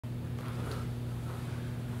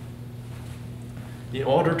In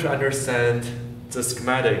order to understand the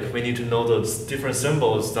schematic, we need to know the different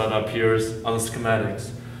symbols that appears on the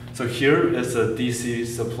schematics. So here is a DC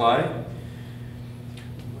supply.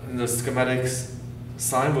 And the schematics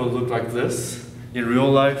sign will look like this. In real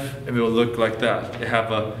life, it will look like that. It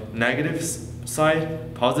have a negative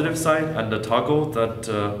side, positive side, and a toggle that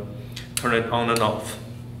turn it on and off.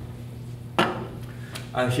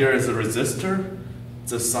 And here is a resistor.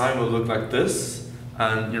 The sign will look like this.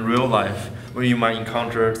 And in real life, where you might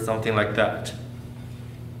encounter something like that.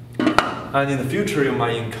 And in the future, you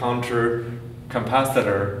might encounter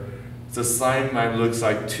capacitor. The sign might look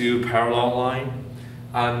like two parallel lines.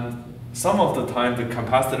 And some of the time, the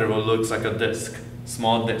capacitor will look like a disc,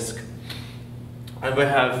 small disc. And we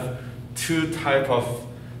have two types of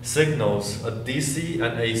signals, a DC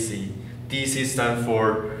and AC. DC stands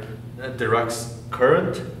for direct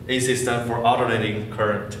current, AC stands for alternating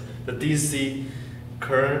current. The DC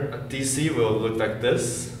will look like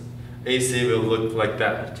this, AC will look like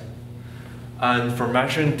that. And for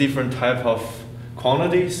measuring different type of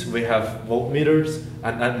quantities, we have voltmeters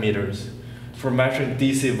and ammeters. For measuring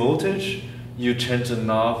DC voltage, you change the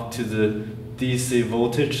knob to the DC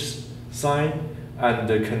voltage sign and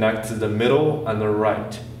connect to the middle and the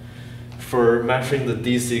right. For measuring the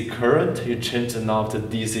DC current, you change the knob to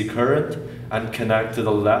DC current and connect to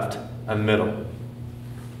the left and middle.